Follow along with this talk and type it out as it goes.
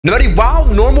Now, while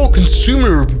normal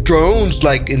consumer drones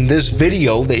like in this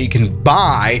video that you can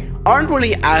buy aren't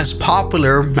really as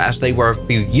popular as they were a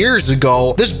few years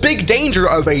ago, this big danger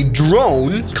of a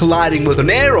drone colliding with an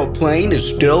aeroplane is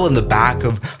still in the back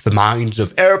of the minds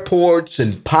of airports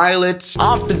and pilots.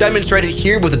 Often demonstrated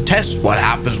here with a test what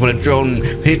happens when a drone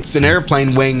hits an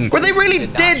airplane wing, where they really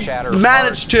did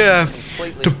manage to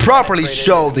properly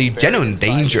show the genuine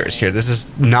dangers here. This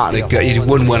is not a good, you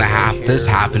wouldn't want to have this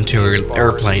happen to your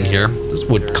airplane here. This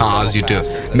would cause you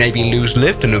to maybe lose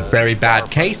lift in a very bad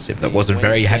case if that was a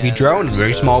very heavy drone, a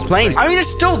very small plane. I mean, it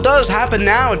still does happen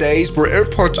nowadays where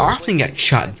airports often get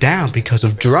shut down because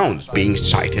of drones being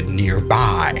sighted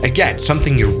nearby. Again,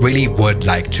 something you really would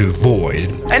like to avoid.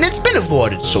 And it's been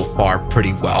avoided so far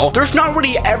pretty well. There's not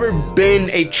really ever been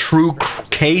a true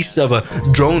case of a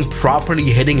drone properly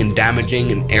hitting and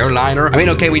damaging an airliner. I mean,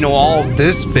 okay, we know all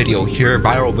this video here,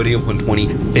 viral video from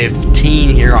 2015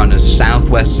 here on the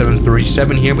Southwest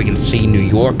 737 here. We can see New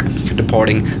York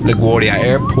departing LaGuardia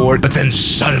Airport, but then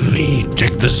suddenly,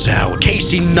 check this out,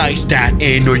 Casey Neistat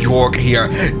in New York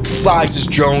here flies his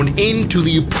drone into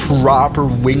the proper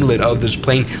winglet of this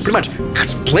plane, pretty much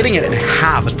splitting it in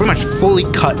half. It's pretty much fully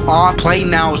cut off. Plane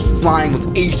now is flying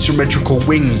with asymmetrical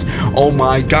wings. Oh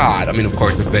my god. I mean, of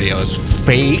course, this video is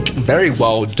fake. Very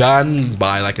well done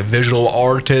by like a visual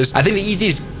artist. I think the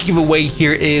easiest giveaway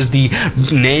here is the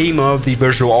name of the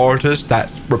visual artist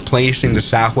that's replacing the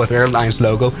Southwest Airlines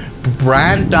logo,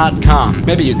 brand.com.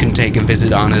 Maybe you can take a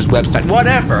visit on his website,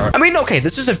 whatever. I mean, okay,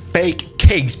 this is a fake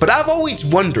case, but I've always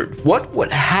wondered what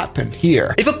would happen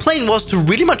here if a plane was to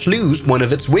really much lose one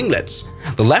of its winglets,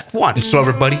 the left one. And so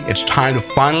everybody, it's time to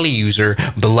finally use our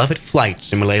beloved flight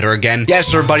simulator again.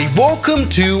 Yes, everybody, welcome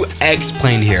to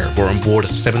X-Plane here. We're on board a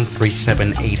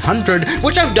 737-800,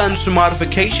 which I've done some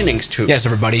modifications to. Yes,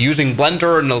 everybody, using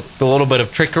Blender and a little bit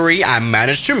of trickery, I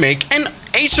managed to make an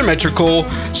asymmetrical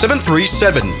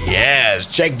 737. Yes,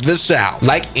 check this out.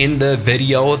 Like in the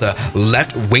video, the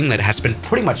left winglet has been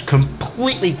pretty much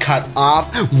completely cut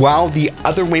off, while the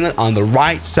other winglet on the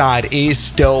right side is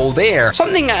still there.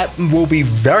 Something that will be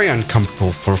very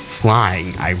uncomfortable for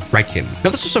flying, I reckon.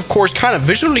 Now, this is, of course, kind of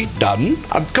visually done.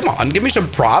 Come on, give me some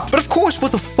props. But of course,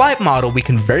 with a flight model, we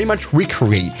can very much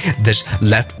recreate this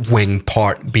left wing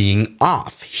part being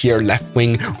off. Here, left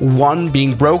wing 1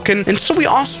 being broken. And so we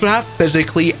also have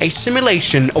physically a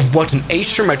simulation of what an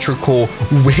asymmetrical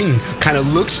wing kind of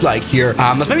looks like here.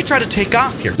 Let's maybe try to take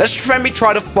off here. Let's maybe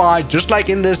try to fly, just like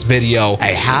in this video,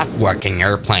 a half-working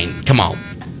airplane. Come on.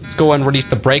 Let's go and release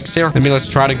the brakes here. Maybe let's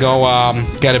try to go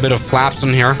get a bit of flaps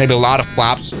in here. Maybe a lot of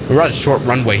flaps. We're at a short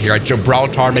runway here at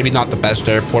Gibraltar. Maybe not the best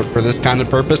airport for this kind of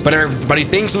purpose, but everybody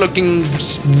thinks looking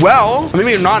well. I mean,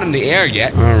 we're not in the air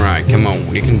yet. All right, come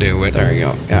on. You can do it. There you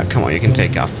go. Yeah, come on. You can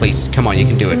take off, please. Come on, you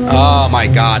can do it. Oh, my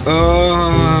God.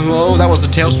 Oh, that was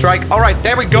a tail strike. All right,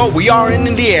 there we go. We are in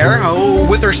the air. Oh,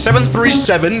 with our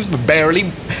 737. Barely.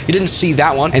 You didn't see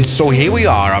that one. And so here we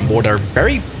are on board our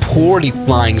very poorly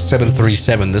flying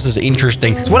 737. This is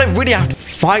interesting. So what I really have to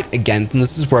fight against, and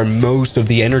this is where most of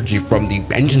the energy from the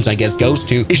engines, I guess, goes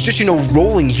to, is just, you know,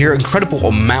 rolling here incredible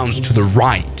amounts to the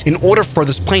right. In order for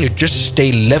this plane to just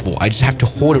stay level, I just have to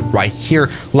hold it right here.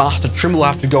 Lost a trim will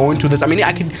have to go into this. I mean,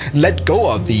 I could let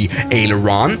go of the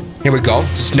aileron. Here we go.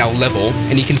 This is now level,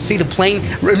 and you can see the plane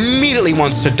immediately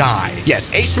wants to die.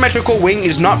 Yes, asymmetrical wing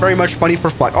is not very much funny for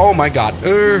flight. Oh my god.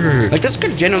 Like, this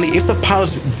could generally, if the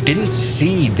pilots didn't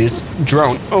see this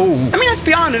drone. Oh, I mean, let's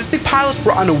be honest, if the pilots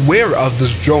were unaware of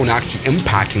this drone actually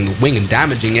impacting the wing and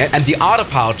damaging it, and the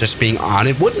autopilot just being on,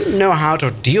 it wouldn't know how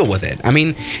to deal with it. I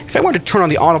mean, if I were to turn on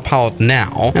the autopilot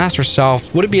now, ask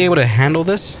yourself, would it be able to handle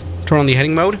this? Turn on the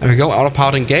heading mode. There we go.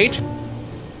 Autopilot engage.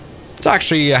 It's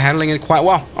actually handling it quite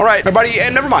well. All right, everybody,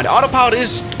 and never mind. Autopilot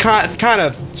is kind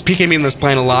of keeping this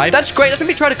plane alive. That's great. Let's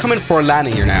maybe try to come in for a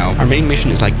landing here now. Our main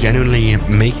mission is like genuinely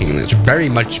making this, very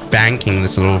much banking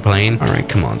this little plane. All right,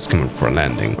 come on, let's come in for a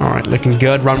landing. All right, looking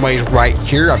good. Runway is right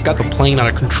here. I've got the plane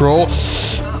under control.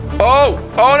 Oh,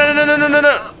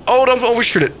 no. Oh, don't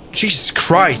overshoot it. Jesus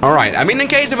Christ. All right. I mean, in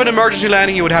case of an emergency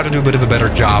landing, you would have to do a bit of a better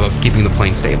job of keeping the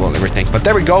plane stable and everything. But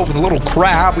there we go. With a little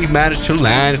crab, we've managed to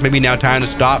land. It's maybe now time to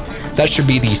stop. That should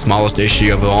be the smallest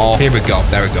issue of all. Here we go.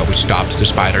 There we go. We stopped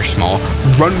despite our small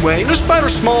runway, despite our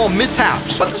small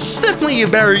mishaps. But this is definitely a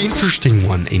very interesting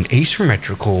one. An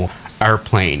asymmetrical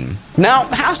airplane. Now,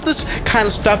 has this kind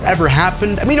of stuff ever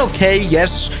happened? I mean, okay,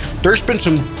 yes, there's been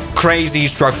some crazy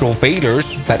structural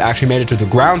failures that actually made it to the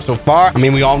ground so far. I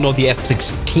mean, we all know the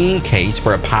F-16 case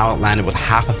where a pilot landed with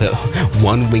half of it,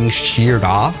 one wing sheared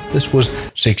off. This was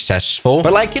successful.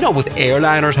 But like, you know, with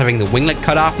airliners having the winglet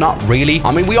cut off, not really.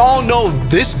 I mean, we all know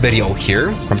this video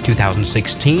here from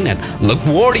 2016 and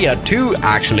LaGuardia too,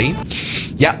 actually.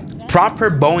 Yeah. Proper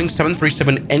Boeing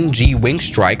 737NG wing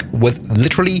strike with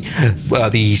literally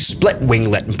the split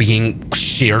winglet being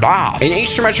sheared off. An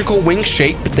asymmetrical wing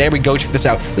shape. There we go. Check this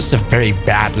out. This is a very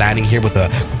bad landing here with a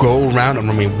go around on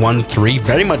runway 13.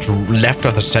 Very much left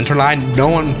of the center line. No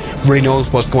one really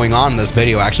knows what's going on in this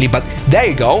video actually, but there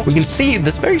you go. We can see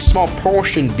this very small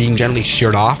portion being generally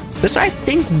sheared off. This, I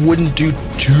think, wouldn't do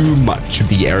too much to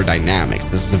the aerodynamics.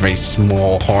 This is a very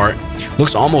small part.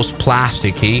 Looks almost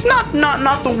plasticky.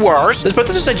 Not the worst. But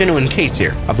this is a genuine case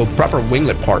here of a proper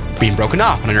winglet part being broken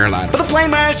off on an airline. But the plane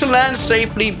managed to land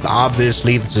safely.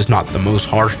 Obviously, this is not the most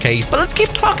harsh case. But let's keep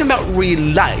talking about real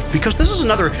life, because this is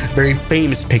another very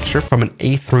famous picture from an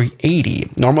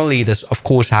A380. Normally, this, of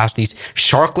course, has these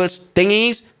sharkless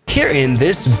thingies. Here in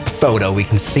this photo, we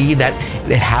can see that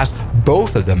it has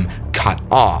both of them cut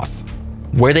off,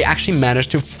 where they actually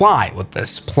managed to fly with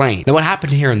this plane. Now, what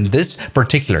happened here in this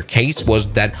particular case was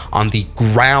that on the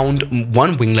ground,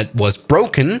 one winglet was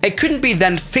broken. It couldn't be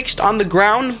then fixed on the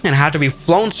ground and had to be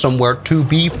flown somewhere to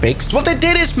be fixed. What they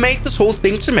did is make this whole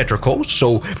thing symmetrical.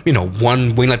 So, you know,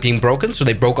 one winglet being broken, so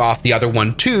they broke off the other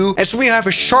one too. And so we have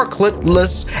a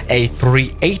sharkletless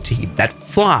A380 that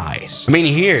flies. I mean,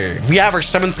 here, if we have our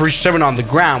 737 on the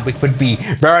ground, we could be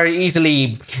very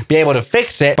easily be able to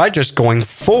fix it by just going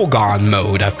full-gone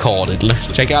mode, I've called it.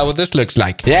 Let's check out what this looks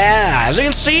like. Yeah, as you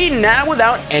can see, now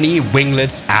without any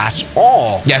winglets at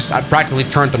all. Yes, I practically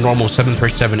turned the normal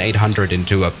 737-800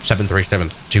 into a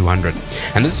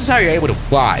 737-200. And this is how you're able to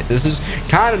fly. This is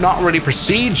kind of not really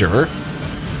procedure.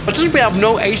 But since we have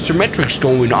no asymmetrics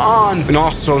going on, and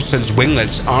also since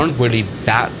winglets aren't really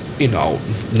that, you know,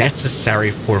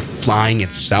 necessary for flying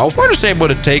itself, we're just able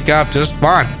to take off just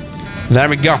fine. There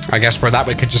we go. I guess for that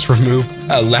we could just remove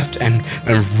a left and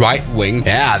right wing.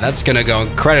 Yeah, that's gonna go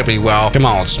incredibly well. Come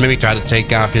on, let's maybe try to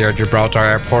take off here at Gibraltar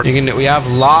Airport. We have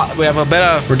a bit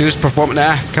of reduced performance.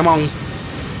 Come on.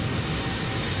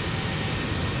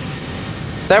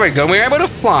 There we go. We're able to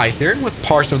fly here with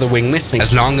parts of the wing missing,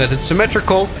 as long as it's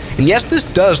symmetrical. And yes, this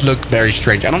does look very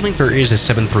strange. I don't think there is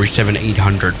a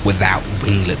 737-800 without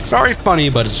winglets. Sorry, funny,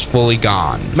 but it's fully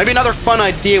gone. Maybe another fun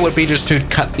idea would be just to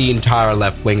cut the entire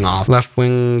left wing off. Left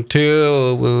wing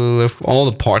too,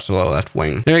 all the parts of the left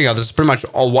wing. There you go. This is pretty much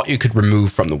all what you could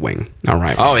remove from the wing. All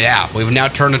right. Oh yeah, we've now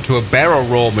turned into a barrel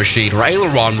roll machine, or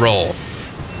aileron roll.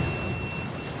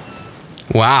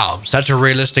 Wow, such a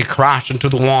realistic crash into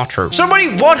the water.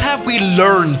 Somebody, what have we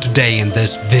learned today in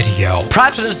this video?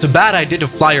 Perhaps it's a bad idea to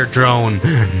fly your drone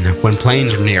when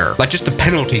planes are near. Like, just the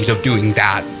penalties of doing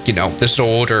that, you know, this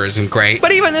order isn't great.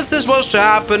 But even if this was to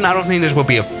happen, I don't think this will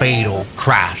be a fatal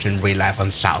crash in real life on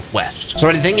Southwest.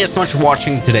 So thank you so much for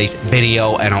watching today's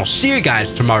video, and I'll see you guys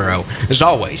tomorrow. As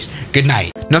always, good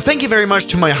night. Now, thank you very much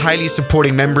to my highly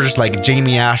supporting members like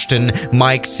Jamie Ashton,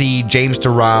 Mike C, James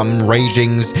Duram,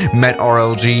 Ragings, Met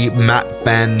RLG, Matt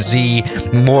Fan Z,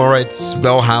 Moritz,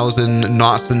 Bellhausen,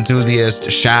 Knots Enthusiast,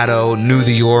 Shadow, New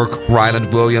York,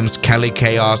 Ryland Williams, Kelly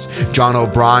Chaos, John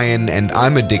O'Brien, and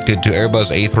I'm addicted to Airbus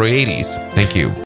A380s. Thank you.